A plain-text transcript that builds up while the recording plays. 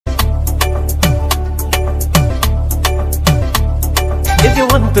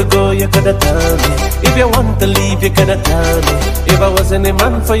want to go, you coulda tell me. If you want to leave, you coulda tell me. If I wasn't a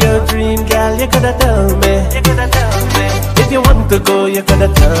man for your dream, girl, you coulda tell me. You coulda tell me. If you want to go, you coulda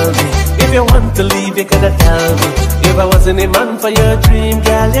tell me. If you want to leave, you coulda tell me. If I wasn't a man for your dream,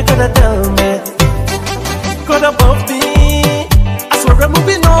 girl, you coulda tell me. God above me, I swear I'm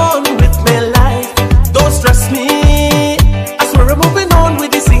moving on with my life. Don't stress me, I swear I'm moving on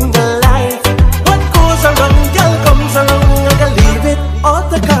with this single life. What goes around, girl, comes around. I can leave it all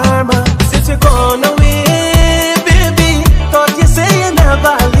the karma. Since you're gone away, baby, thought you say you're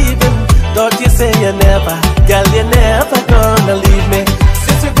never leaving. Thought you say you never, girl, you're never gonna leave me.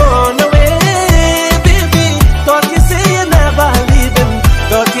 Since you're gone away, baby, thought you say you're never leaving.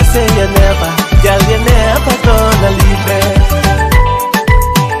 Thought you say you never, girl, you're never gonna leave me.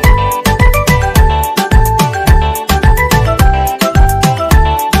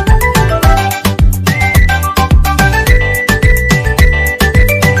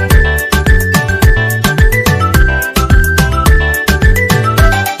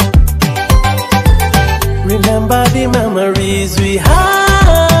 Remember the memories we had,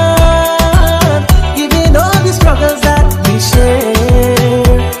 even all the struggles that we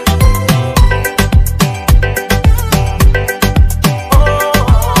shared.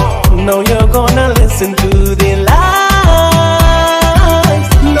 Now you're gonna listen to the lies.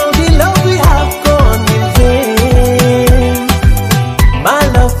 Now the love we have gone in vain. My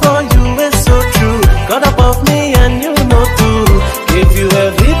love for you is so true. God above me and you know too. Give you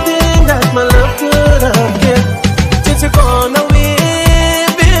everything that my love could have given. Since you're gone away,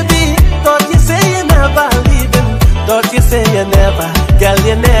 baby, thought you say you're never leaving. Thought you say you never, girl,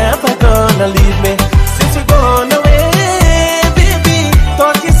 you're never gonna leave me. Since you're gone away, baby,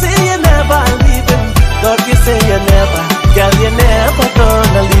 thought you say you're never leaving. Thought you say you never, girl, you're never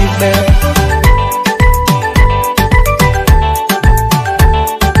gonna leave me.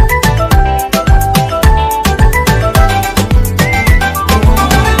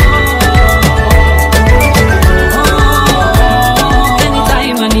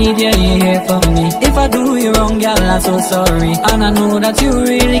 If I do you wrong, girl, I'm so sorry. And I know that you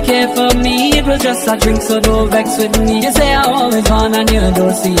really care for me. It was just a drink, so don't vex with me. You say I always want and you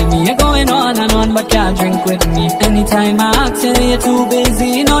don't see me. You're going on and on, but can't drink with me. Anytime I ask you, you're too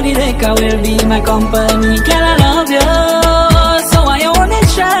busy. Know the liquor will be my company. Girl, I love you, so why you only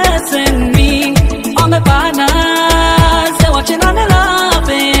stressing me? All my partners, they're watching and they're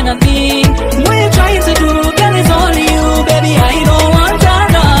laughing at me. What you trying to do, girl, it's only you, baby. I don't want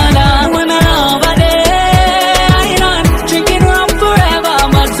another. When my love are there, I don't drinking rum forever,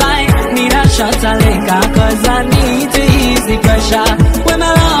 but I need a shot of liquor, cause I need to ease the pressure. When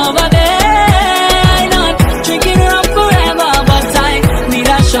my love are there, I don't drinking rum forever, but I need a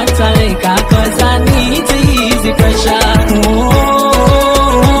shot of liquor, cause I need to ease the pressure.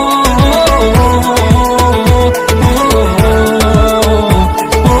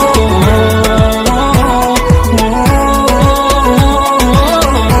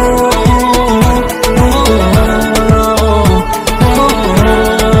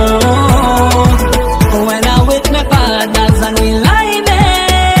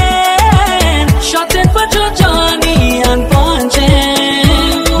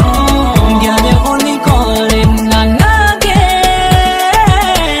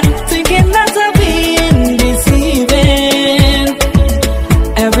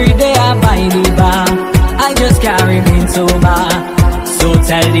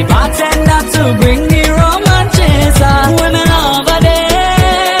 Tell the bartender to bring the rum and chaser. When my love are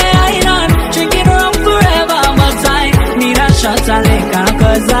there, I don't drinking rum forever, but I need a shot of liquor,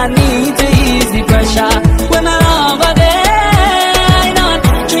 cause I need to ease the pressure. When my love are there, I don't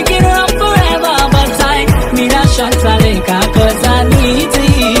drinking rum forever, but I need a shot of liquor, cause I need to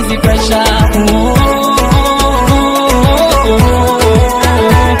ease the pressure.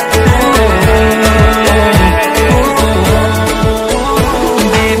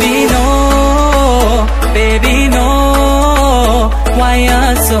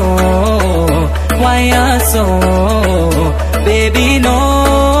 Baby,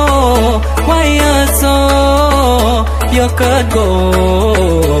 no, why you so? You could go,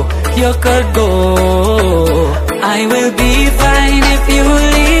 you could go. I will be fine if you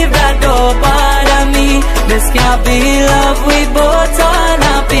leave that door part of me. This can't be love, we both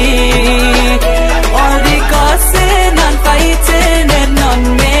unhappy. All the cussing and fighting and not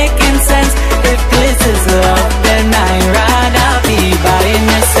making sense. If this is love, then I'd rather be by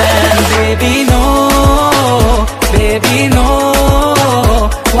innocent. Baby, no, baby, no.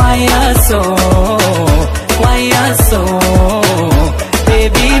 Why you so? Why you so?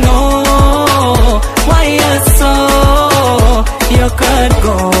 Baby, no. Why you so? You could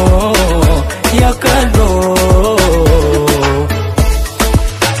go.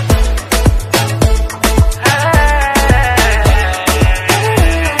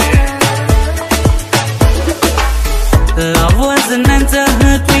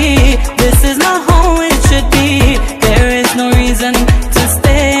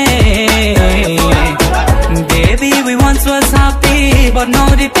 know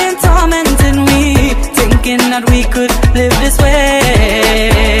the pain tormenting we, thinking that we could live this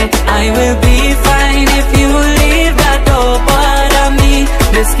way. I will be fine if you leave that door, but of me,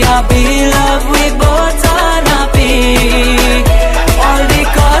 this can't be love, we both unhappy. All the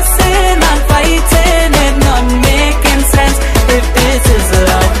cussing and fighting, it not making sense. If this is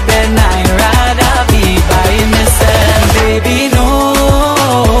love, then I'd rather be by myself. Baby, no,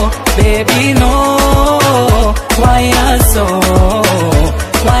 baby, no. Why you so?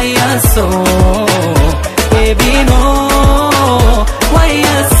 Why you so? Baby, no. Why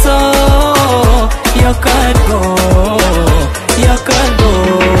you so? You could go, you could go.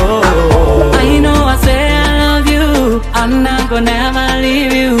 I know I say I love you, I'm not gonna ever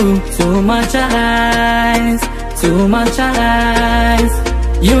leave you. Too much lies, too much lies.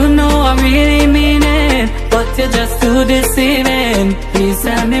 You know I really mean it, but you're just too deceiving. Please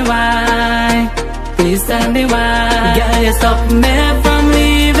tell me why, please tell me why. Girl, you stop me from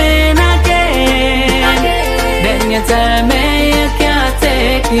leaving again. Then you tell me you can't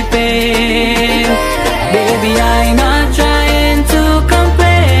take the pain. Baby, I'm not trying to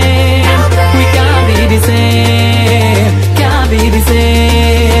complain. We can't be the same, can't be the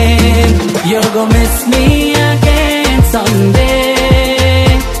same. You're gonna miss me again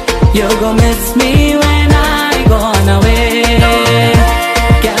someday. You're gonna miss me when I gone away.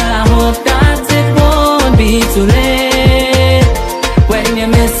 Girl, I hope that it won't be too late when you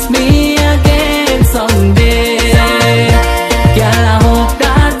miss me again someday. Girl, I hope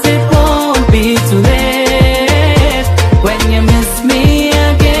that it won't be too late when you miss me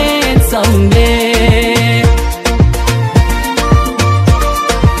again someday.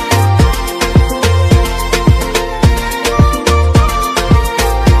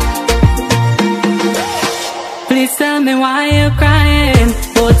 Please tell me why you're crying.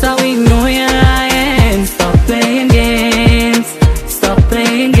 Both of we know you're lying. Stop playing games, stop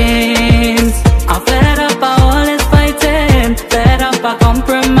playing games. I'm fed up of all this fighting, fed up of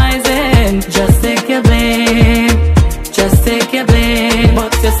compromising. Just take your blame, just take your blame.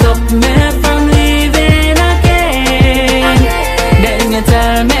 But you stop me from leaving again. Then you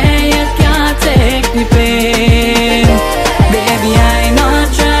tell me you can't take the pain. Baby, I'm not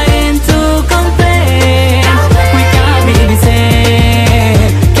trying to complain. We can't be the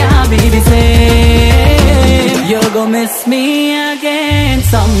same, can't be the same. You're gonna miss me again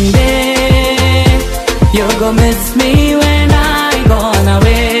someday. You're gonna miss me when I gone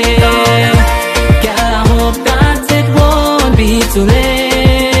away. Girl, I hope that it won't be too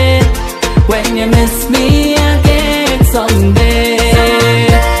late when you miss me again someday.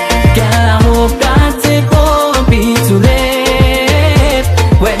 Girl, I hope that it won't be too late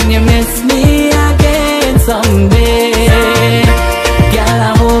when you miss me again someday. Girl,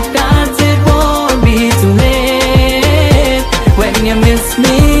 I hope that it won't be too late when you miss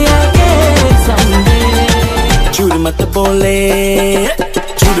me again someday. Judy mat bole,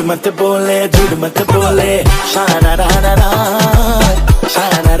 Judy mat bole, Judy mat bole. Shana da da da,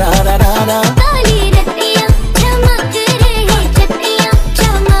 shana da da da da. काली रत्तियाँ चमक रहे, चट्टियाँ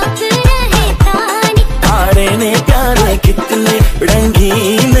चमक रहे ताने. तारे ने प्यारे कितने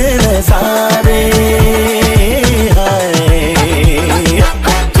रंगीन नजारे.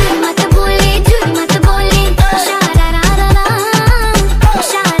 झूठ मत बोले, शारारारा,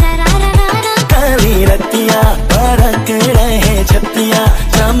 शारारारा. काली रत्तियाँ बरक रहे, छत्तियाँ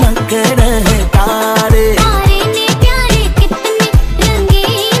चमक रहे तारे. तारे ने प्यारे कितने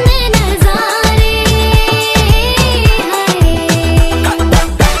रंगीन नजारे.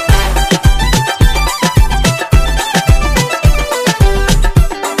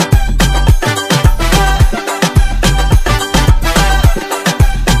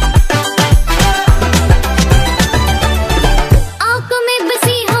 आंखों में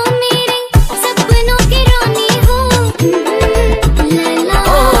बसी हो मेरे, सपनों की रानी हो. लैला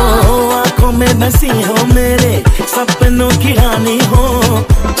ओ आँखों में बसी हो मेरे, सपनों की रानी हो.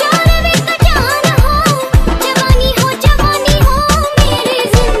 जानवे का जान हो, जवानी हो, जवानी हो, मेरी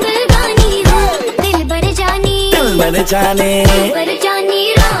जिंदगानी हो. दिल भर जानी, दिल भर जाने. भर जानी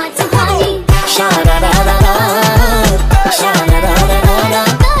रात सुहानी. शारारारा, शारारारा.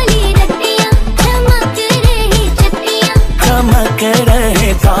 काली रत्तियाँ चमक रही, चट्टियाँ चमक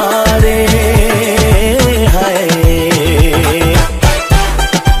रहे तारे. हाय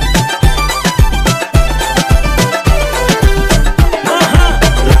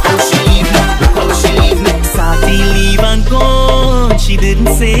Sati leave and gone, she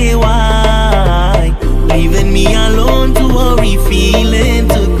didn't say why. Leaving me alone to worry, feeling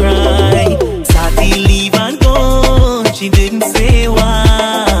to cry. Sati leave and gone, she didn't say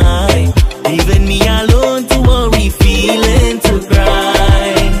why. Leaving me alone to worry, feeling to cry.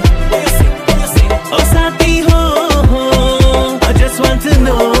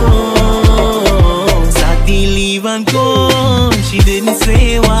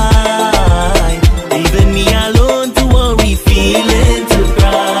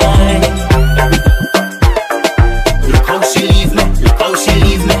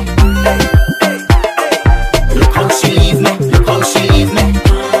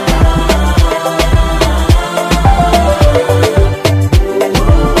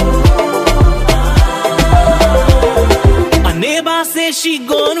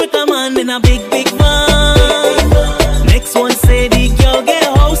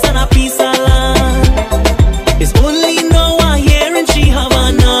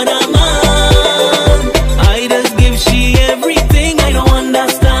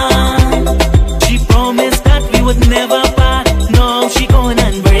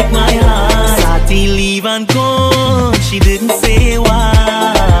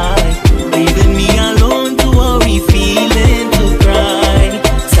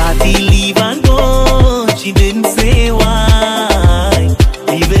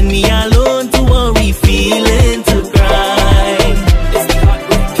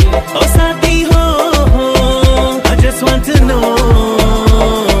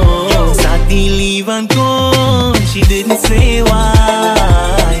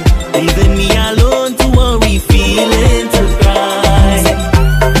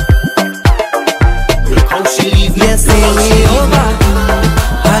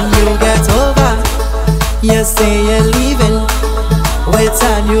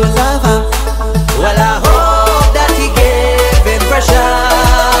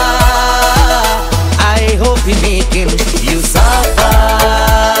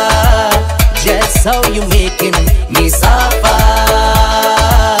 me suffer.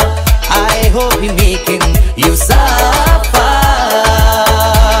 I hope he making you suffer.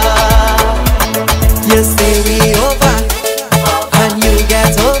 You say we over, and you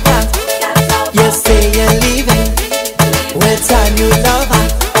get over. You say you're leaving with a new lover.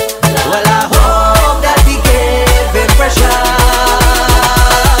 Well, I hope that he giving pressure.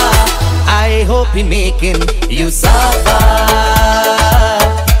 I hope he making you suffer.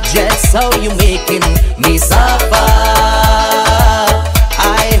 Just how you making me suffer.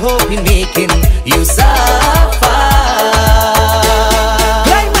 I hope he making you suffer.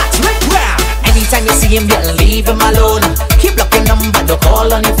 Climax, Rick Round. Anytime you see him, you leave him alone. Keep blocking number, don't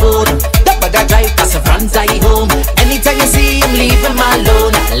call on your phone. Don't bother drive past the front of your home. Anytime you see him, leave him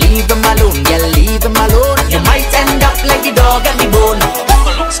alone. Leave him alone, yeah, leave him alone. You might end up like the dog and the bone.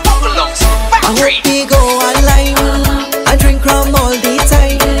 I hope he go online and drink rum all the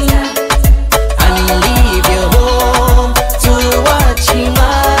time, and he leave you home to watch him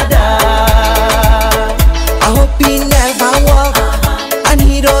mother. I hope he never walk and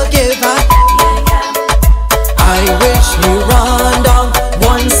he don't give up. I wish you run down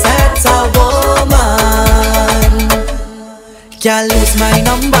one set of woman. Can't lose my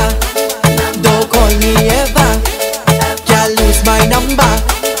number, don't call me ever. Can't lose my number,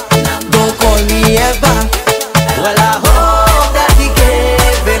 don't call me ever. Well, I hope that he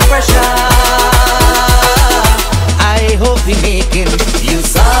giving pressure. I hope he making you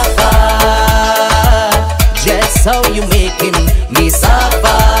suffer. Just how you making me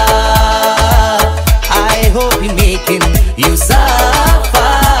suffer. I hope he making you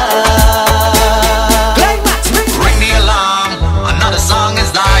suffer. Ring the alarm, another song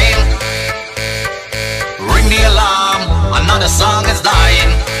is dying. Ring the alarm, another song is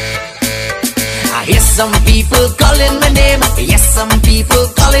dying. I hear some people calling my name. Yes, some people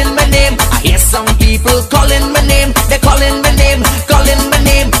calling my name. I hear some people calling my name. They're calling my name, calling my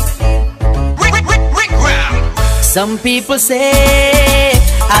name. Rick Round. Some people say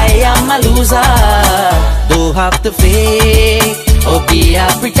I am a loser. Don't have to fake or be a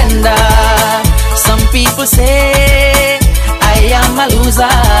pretender. Some people say I am a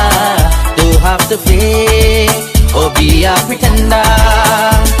loser. Don't have to fake or be a pretender.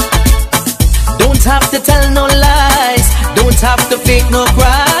 Don't have to tell no lies, don't have to fake no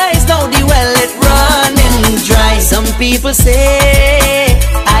cries. Now the well it running dry. Some people say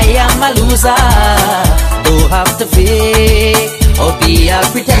I am a loser. Don't have to fake or be a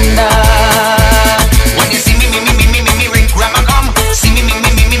pretender. When you see me, Rick Grandma come. See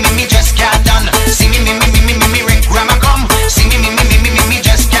me, just can't done. See me, Rick Grandma come. See me,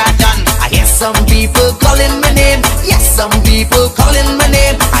 just can't done. I hear some people calling my name. Yes, some people calling my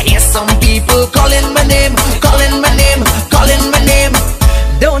name. I hear some people calling my name, calling my name, calling my name.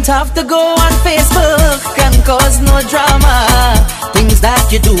 Don't have to go on Facebook and cause no drama. Things that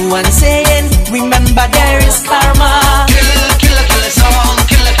you do and saying, remember there is karma. Kill a song,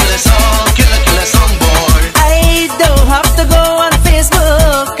 kill a song, kill a song, boy. I don't have to go on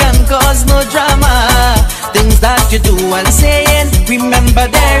Facebook and cause no drama. Things that you do and saying, remember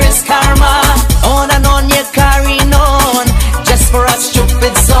there is karma. On and on you carrying on, just for a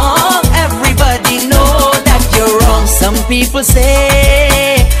stupid song. Everybody know that you're wrong. Some people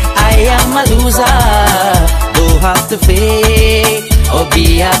say I am a loser. Don't have to fake or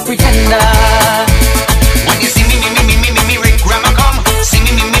be a pretender. When you see me, Rick Grandma come. See me,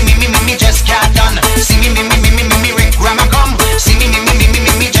 just can't done. See me, Rick Grandma come. See me,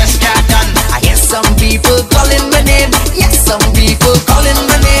 just can't done. I hear some people calling my name. Yes, some people calling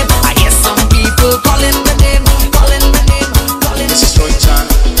my name. I hear some people calling my name, calling my name, calling my name. This is Roy Chan.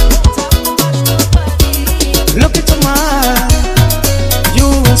 Look into mine, you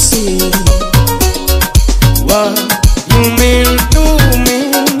will see what you mean to me.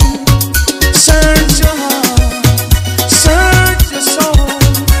 Search your heart, search your soul,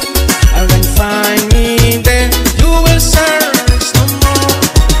 and when find me there, you will search no more.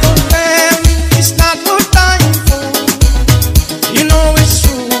 For them, it's not what I'm for. You know it's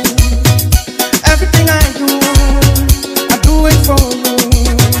true. Everything I do it for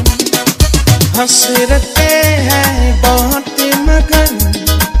you. हंस रहे हैं बहुत मगर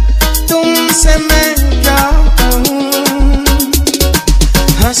तुमसे मैं क्या कहूँ.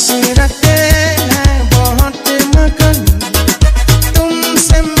 हंस रहे हैं बहुत मगर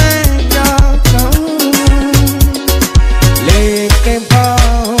तुमसे मैं क्या कहूँ. लेके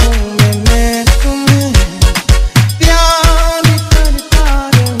बाहों में मैं तुम्हें प्यार करता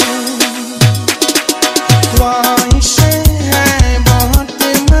रहूँ. ख्वाहिशें हैं बहुत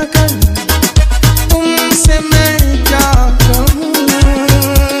मगर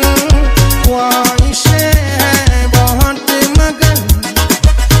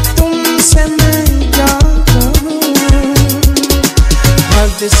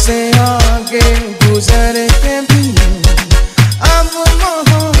से आगे गुजर के भी अब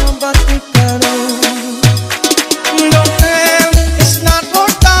मोहब्बत करो. Don't tell me it's not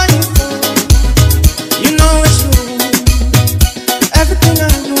what time for. You know it's true. Everything I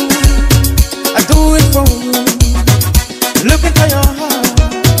do it for you. Look into your heart,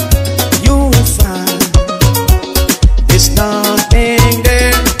 you will find it's nothing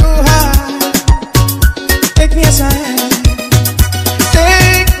there to hide. Take me as I am.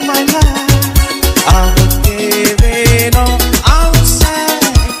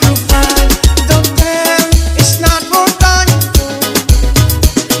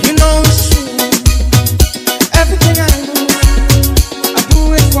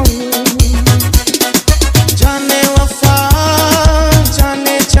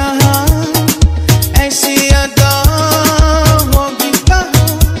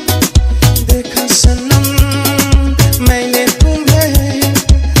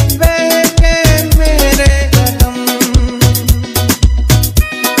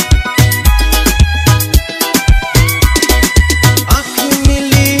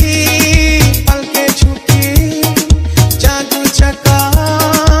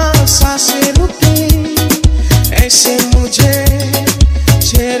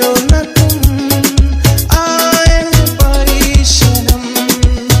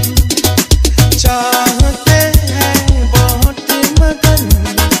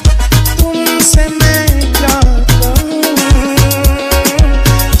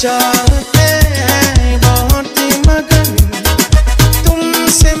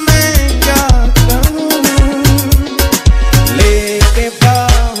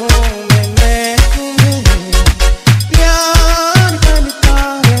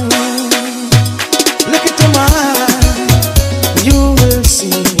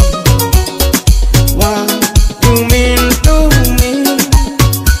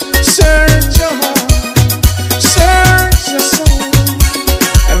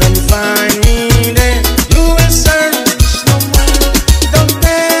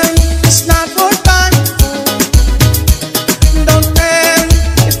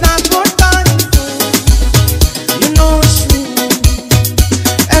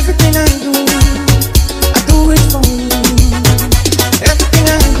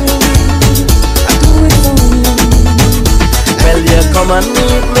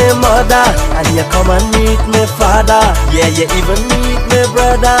 Yeah, you even meet me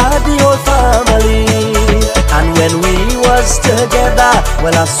brother, the whole family. And when we was together,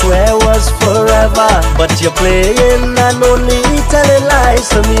 well I swear was forever. But you're playing and only telling lies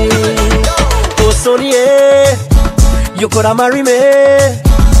to me. Oh Sonia, you coulda married me,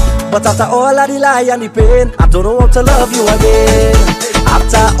 but after all of the lie and the pain, I don't know how to love you again.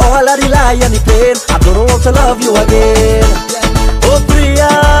 After all of the lie and the pain, I don't know how to love you again. Oh Priya,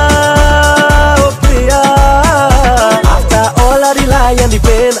 oh Priya. After all of the lie and the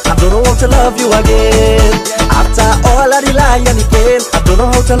pain, I don't know how to love you again. After all of the lie and the pain, I don't know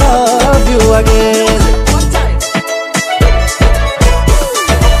how to love you again.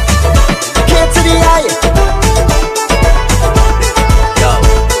 Get to the eye.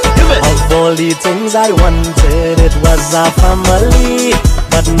 Of all the things I wanted, it was a family.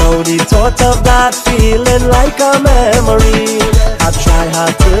 But now the thought of that feeling like a memory. I try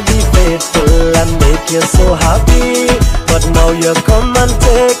hard to be faithful and make you so happy, but now you come and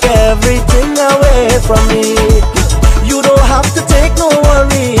take everything away from me. You don't have to take no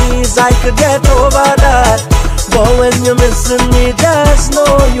worries, I could get over that. But when you're missing me, there's no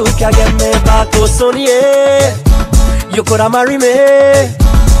you can get me back. Oh Sonia, you coulda married me,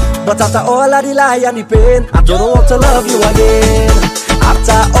 but after all of the lie and the pain, I don't know how to love you again.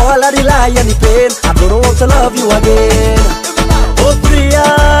 After all of the lie and the pain, I don't know how to love you again. Oh Priya,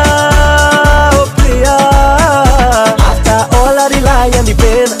 oh Priya. After all of the lie and the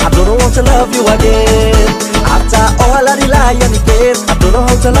pain, I don't know how to love you again. After all of the lie and the pain, I don't know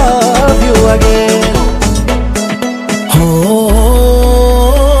how to love you again. Oh,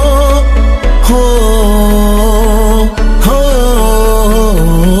 oh, oh, oh,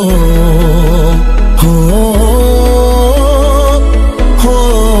 oh.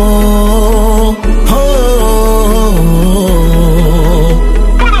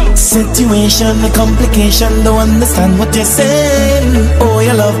 Situation, a complication, don't understand what you're saying. Oh,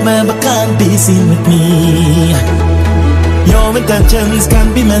 you love me but can't be seen with me. Your intentions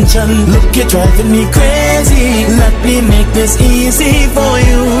can't be mentioned. Look, you're driving me crazy. Let me make this easy for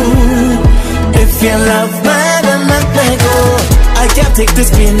you. If you love me, then let me go. I can't take this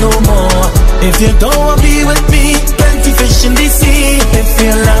pain no more. If you don't want to be with me, plenty fish in the sea. If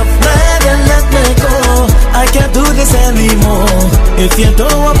you love me, then let me go. I I can't do this anymore. If you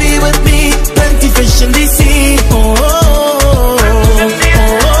don't want to be with me, plenty fish in the sea. Oh, oh, oh,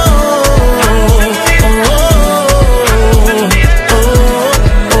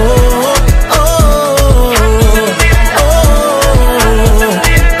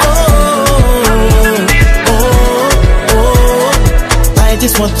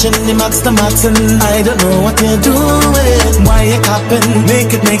 just watching the max and I don't know what you're doing. Why you capping?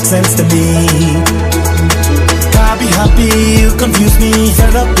 Make it make sense to me. Can't be happy, you confuse me.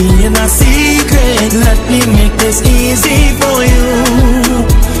 Therapy in a secret. Let me make this easy for you.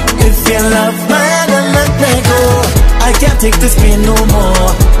 If you love me, then let me go. I can't take this pain no more.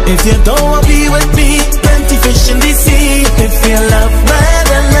 If you don't want to be with me, plenty fish in the sea. If you love me,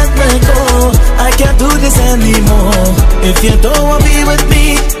 then let me go. I can't do this anymore. If you don't want to be with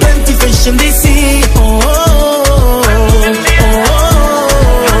me, plenty fish in the sea. Oh, oh, oh, oh,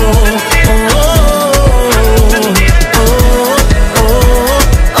 oh,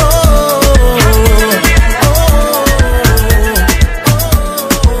 oh.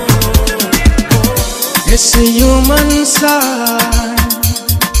 It's a human side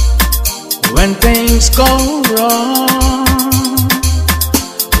when things go wrong,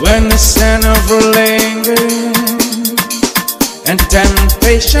 when the sin of lingers and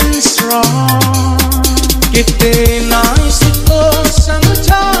temptation strong. कितना इसको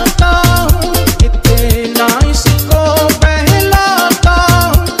समझाता हूँ, कितना इसको बहलाता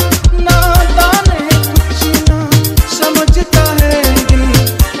हूँ, नादान है कुछ ना समझता है दिन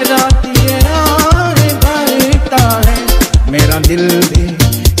रात ये आए भरता है. मेरा दिल भी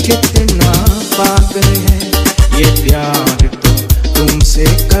कितना पागल है, ये प्यार तो तुमसे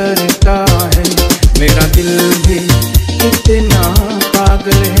करता है. मेरा दिल भी कितना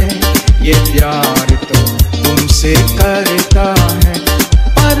पागल है, ये प्यार तो तुमसे करता है.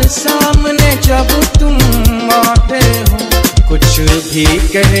 पर सामने जब तुम आते हो, कुछ भी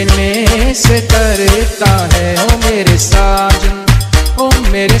कहने से डरता है. ओ मेरे साजन, ओ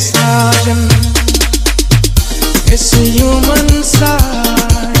मेरे साजन. It's a human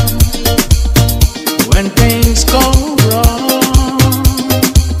side when things go wrong,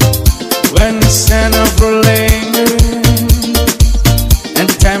 when the sin of lingers and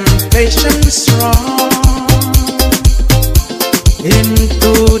temptation strong.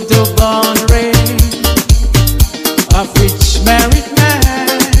 Into the boundary of each married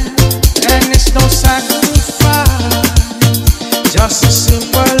man, and it's no sacrifice, just a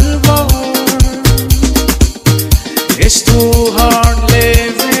simple word. It's too hard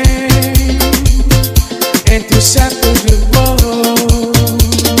living into separate world.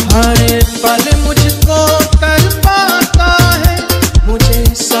 हर एक पल मुझको तड़पाता है, मुझे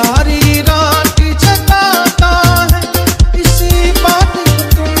सारी रात जगाता है. इसी बात को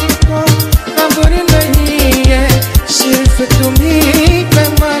तुमको खबर नहीं है, सिर्फ तुम्ही पे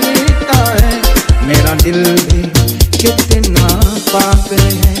मरता है. मेरा दिल भी कितना पागल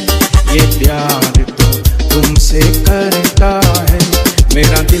है, ये प्यार तो तुमसे करता है.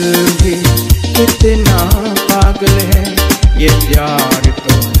 मेरा दिल भी कितना पागल है, ये प्यार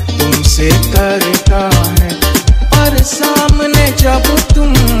तो तुमसे करता है. पर सामने जब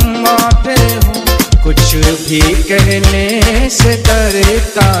तुम आते हो, कुछ भी कहने से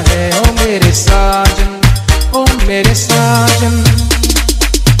डरता है. ओ मेरे साजन, ओ मेरे साजन.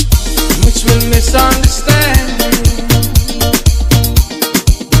 Which will misunderstand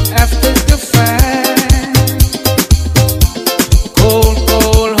after the fact. Cold,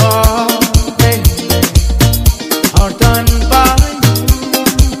 cold heart, baby, are done by you.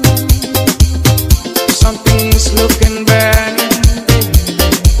 Something's looking bad, baby,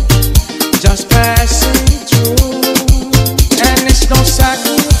 just passing through. And it's no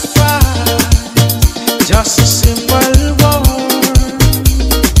sacrifice, just a simple word.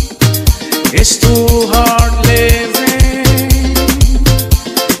 It's too hard living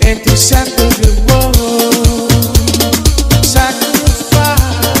into separate world.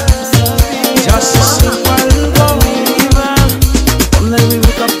 Sacrifice, just a simple word.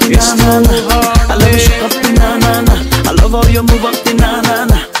 It's too hard living. I love how you move up the na na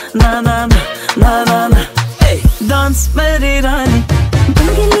na na na na na na. Hey, dance मेरी रानी.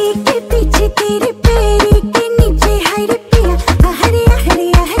 बंगले के पीछे तेरे पैर के नीचे हर पिया, हरिया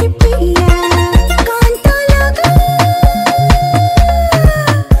हरिया हर पिया. कान तो लगा,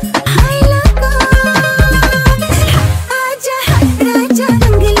 हाय लगा. आजा राजा,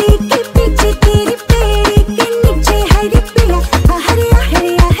 बंगले के पीछे तेरे पैर के नीचे हर पिया, हरिया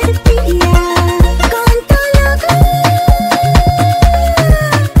हरिया हर पिया. कान तो लगा,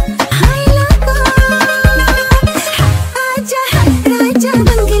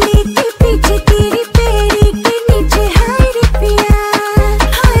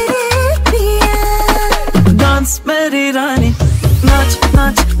 डांस मेरी रानी, नाच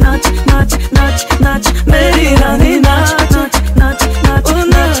नाच नाच नाच नाच नाच मेरी रानी, नाच नाच नाच नाच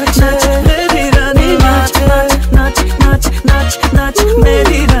नाच नाच मेरी रानी, नाच नाच नाच नाच नाच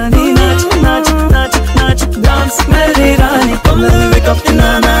मेरी रानी, नाच नाच नाच नाच डांस मेरी रानी. Come let me wake up the na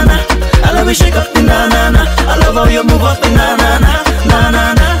na na, I love you shake up the na na na, I love how you move up the na na na na na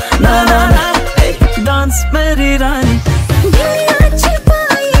na na na na. Hey, dance मेरी रानी.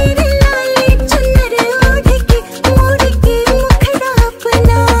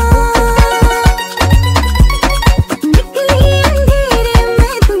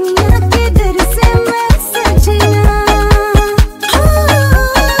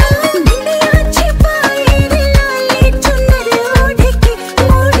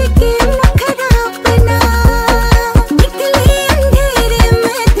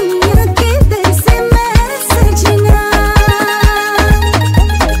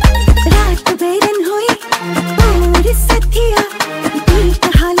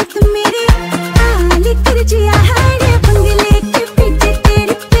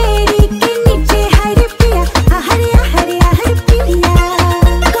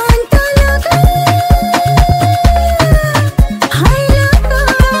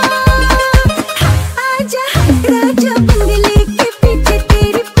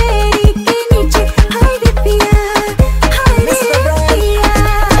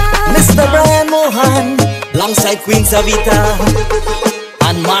 Queen Savita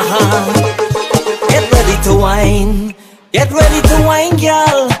and Maha, get ready to wine, get ready to wine,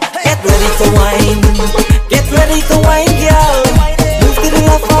 girl. Get ready to wine, get ready to wine, girl. Move to the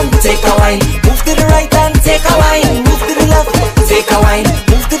left and take a wine, move to the right and take a wine, move to the left, take a wine,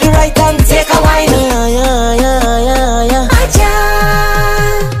 move to the right and take a wine. आजा,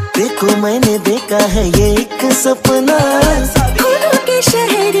 देखो मैंने देखा है ये एक सपना, फूलों के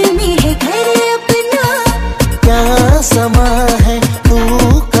शहर में है घर अपना. क्या समा है तू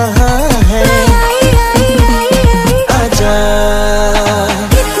कहाँ है, आजा.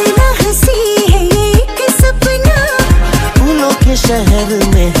 कितना हंसी है ये एक सपना, फूलों के शहर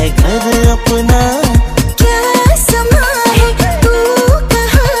में है घर अपना. क्या समा है तू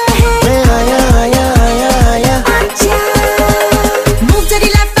कहाँ है, आया आया आया आया, आजा. Move to the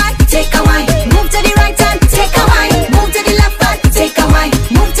left and take a wine, move to the right and take a wine, move to the left and take a wine,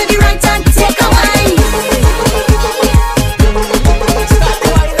 move to the right and take a wine.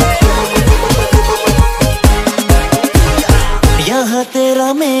 यहाँ तेरा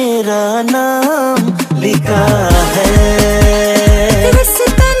मेरा नाम लिखा है,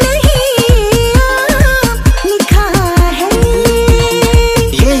 रास्ता नहीं लिखा है.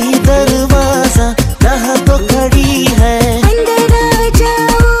 यही दरवाजा जहाँ तो खड़ी है, अंदर आ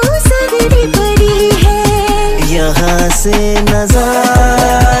जाओ सगड़ी पड़ी है. यहाँ से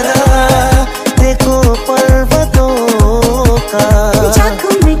नजारा देखो पर्वतों का, झांकू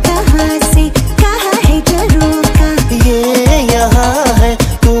में कहाँ से कहाँ है जरूर का. ये यहाँ है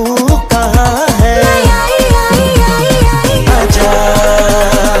तू कहाँ है, आजा.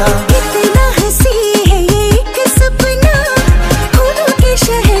 कितना हंसी है ये एक सपना, फूलों के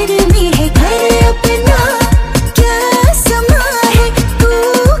शहर में है घर अपना. क्या समा है तू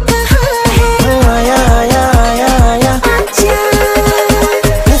कहाँ है, आया आया आया आया, आजा.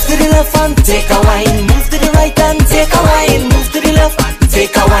 Move to the left and take a wine, move to the right and take a wine, move to the left,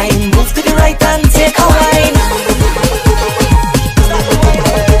 take a wine, move to the right and take a wine.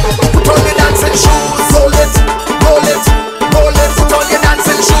 Put on your dancing shoes, roll it, roll it, roll it. Put on your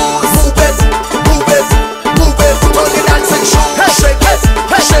dancing shoes, move it, move it, move it. Put on your dancing shoes, hey, shake it,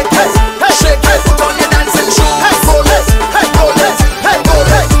 hey, shake it, hey, shake it. Put on your dancing shoes, hey, roll it, hey, roll it, hey,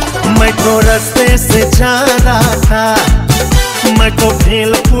 roll it. मैं तो रास्ते से जा रहा था, मैं तो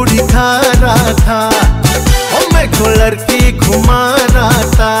भेल पूरी खा रहा था, और मैं तो लड़की घुमा रहा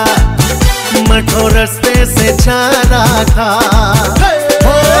था. मैं तो रास्ते से जा रहा था,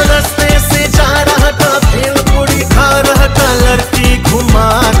 ओ रास्ते से जा रहा था, भेल पूरी खा रहा था, लड़की घुमा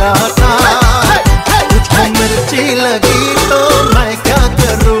रहा था. तुझको मिर्ची लगी तो मैं क्या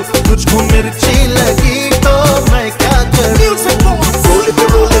करूं, तुझको मिर्ची लगी तो मैं क्या करूं. Roll if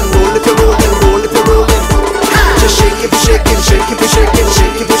you're rolling, roll if you're rolling, roll if you're rolling. Just shake if you're shaking, shake if you're shaking,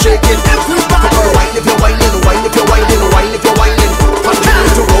 shake if you're shaking. Wine if you're whining, wine if you're whining, wine if you're whining.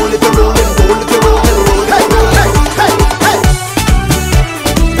 Continue to roll if you're rolling, roll if you're rolling, roll if you're rolling. Hey, hey, hey.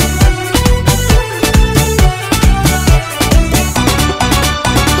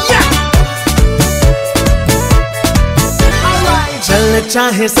 चल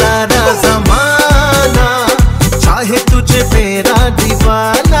चाहे सारा जमाना, चाहे तुझे मेरा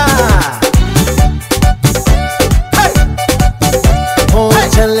दीवाना, हो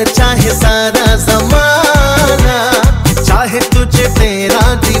चल चाहे सारा जमाना,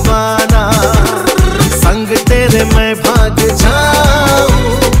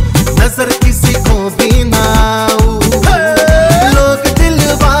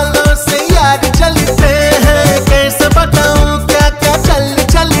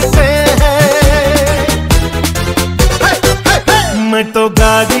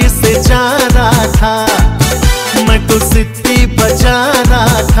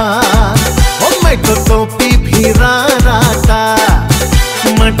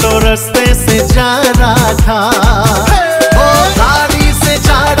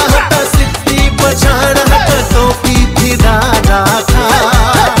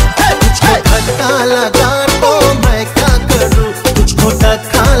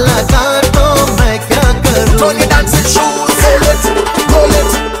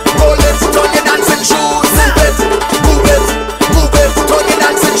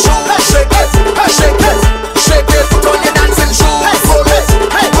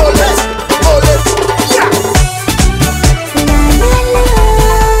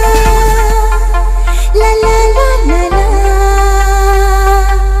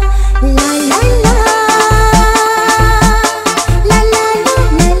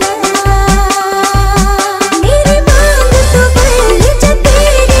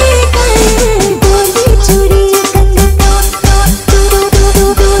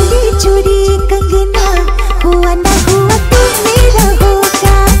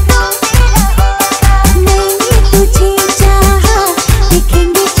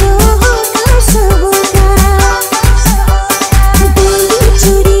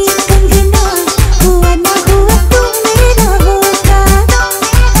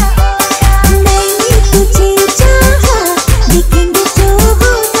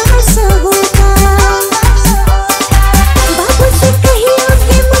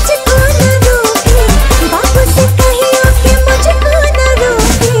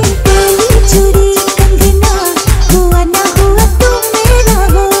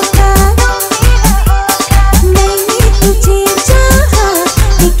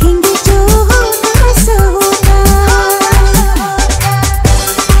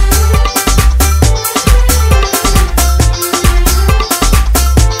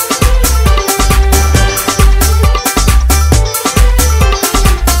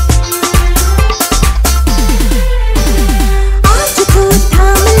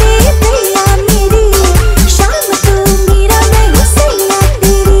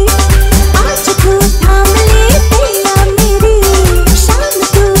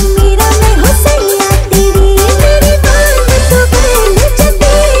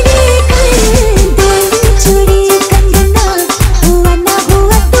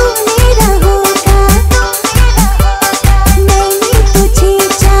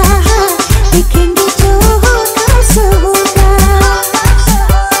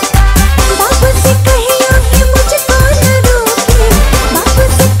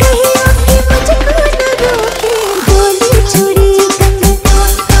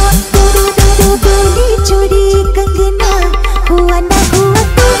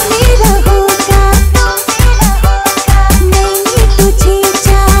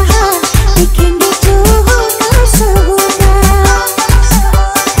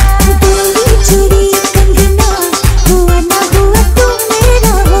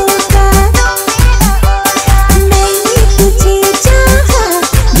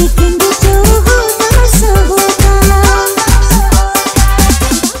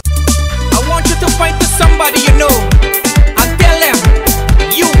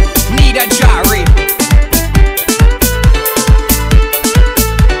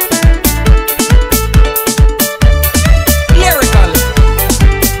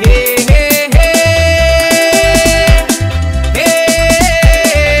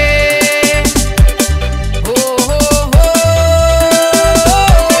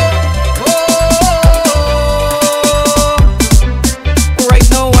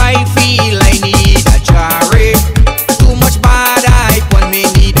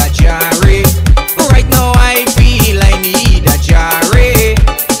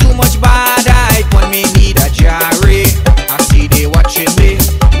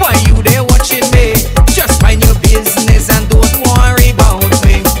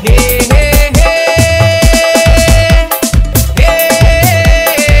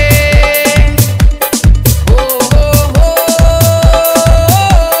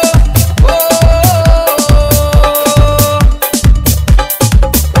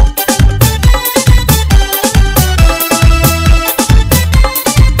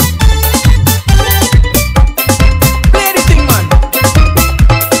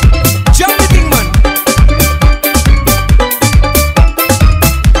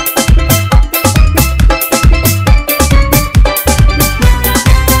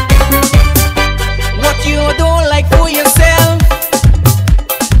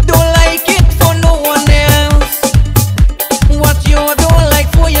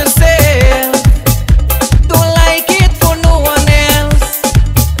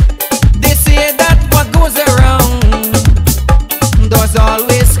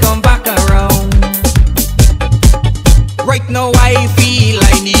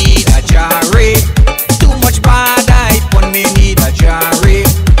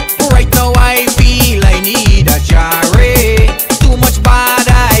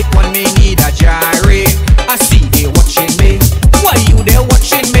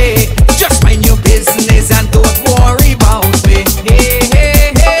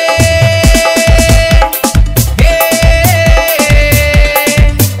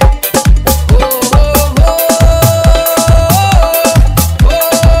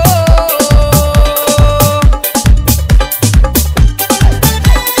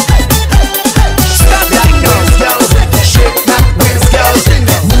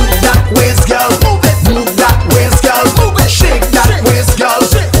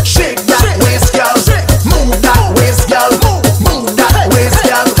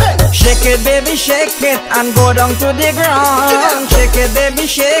 and go down to the ground. Shake it, baby,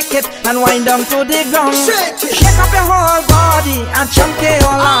 shake it, and wind down to the ground. Shake up your whole body and jump it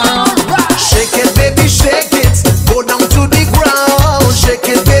all around. Shake it, baby, shake it, go down to the ground. Shake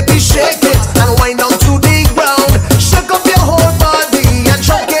it, baby, shake it, and wind down to the ground. Shake up your whole body and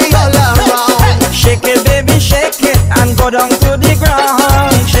jump it all around. Shake it, baby, shake it, and go down to the ground.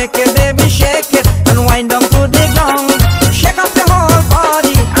 Shake it, baby, shake it, and wind down to the ground. Shake up your whole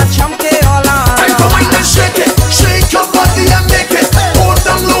body and jump it all around. Time to wind and shake it, shake your body and make it. Hold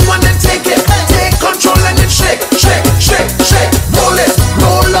down low and then take it. Take control and then shake, shake, shake, shake. Roll it,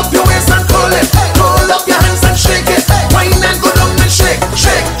 roll up your waist and curl it. Roll up your hands and shake it. Wind and go down and shake,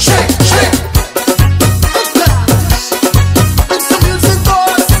 shake, shake, shake. It's the music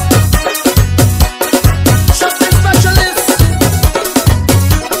boss, Chutney specialist.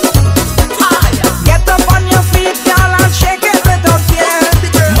 Get up on your feet, girl, and shake it without fear.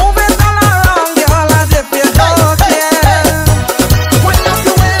 Move it all around, girl, as if you don't care. Wind up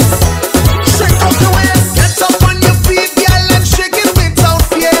your waist, shake up your waist. Get up on your feet, girl, and shake it without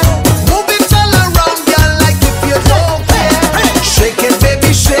fear. Move it all around, girl, like if you don't care. Shake it,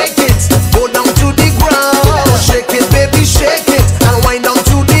 baby, shake it. Go down to the ground. Shake it, baby, shake it, and wind down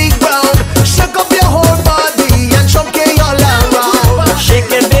to the ground. Shake up your whole body and jump it all around. Shake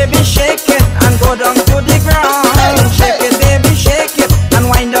it, baby, shake it, and go down to the ground. Shake it, baby, shake it, and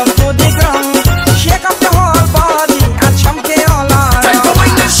wind down to the ground. Shake up your whole body and jump it all Time to around.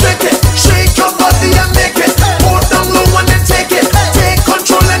 wind and shake it. Shake your body and make it. Hold down low and then take it. Take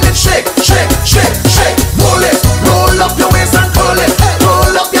control and then shake, shake, shake, shake. Roll it, roll up your waist and curl it.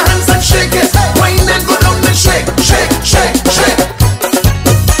 Roll up your hands and shake it. Wind and go down and shake, shake, shake, shake.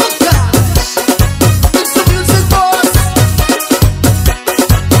 It's the music boss,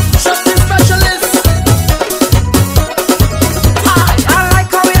 Chutney specialist. I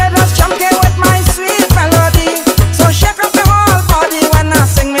like how you just jump it with my sweet melody. So shake up your whole body when I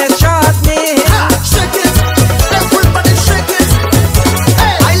sing me Chutney. Shake it, everybody shake it.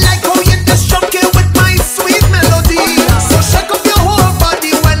 I like how you just jump it with my sweet melody. So shake up your whole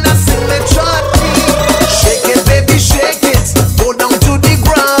body when I sing the Chutney. Shake it, baby, shake it. Go down to the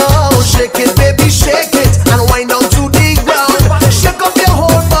ground. Shake it, baby, shake it, and wind down to the ground. Shake up your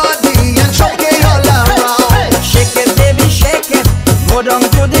whole body and jump it all around. Shake it, baby, shake it, go down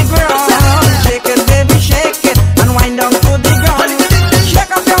to the ground. Shake it, baby, shake it, and wind down to the ground.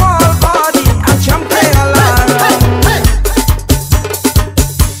 Shake up your whole body and jump it all around.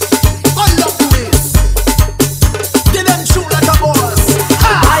 All up the waist. Get them shoot like a boss.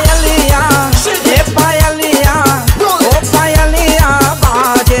 Paella, paella, oh paella,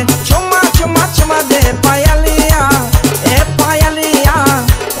 bade. Chuma, chuma, chuma de paella, paella,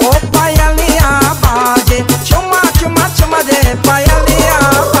 oh paella, bade. Chuma, chuma, chuma de paella,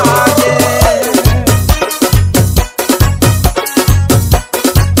 bade.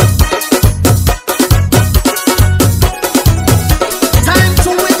 Time to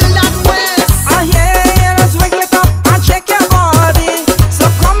wiggle that waist. I hear you just wiggle it up and shake your body. So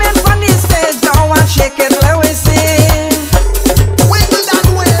come in from the stage now and shake it, let we see. Wiggle that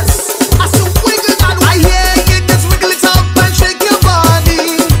waist. I said wiggle that waist. I hear you just wiggle it up and shake your body.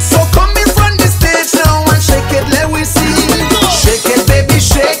 So come in from the stage now and shake it, let we see. Shake it, baby,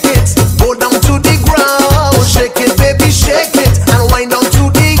 shake it. Go down to the ground. Shake it, baby, shake it, and wind down to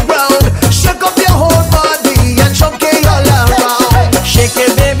the ground. Shake up your whole body and jump it all around. Shake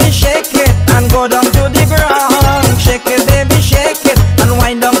it, baby, shake it, and go down to the ground. Shake it, baby, shake it, and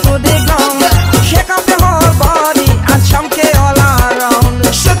wind down to the ground. Shake up your whole body and jump it all around.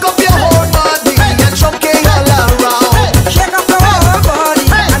 Shake up your whole body and jump it all around. Shake up your whole body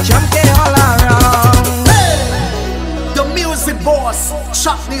and jump it all around. The music boss,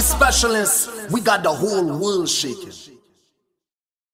 Chutney specialist. We got the whole world shaking.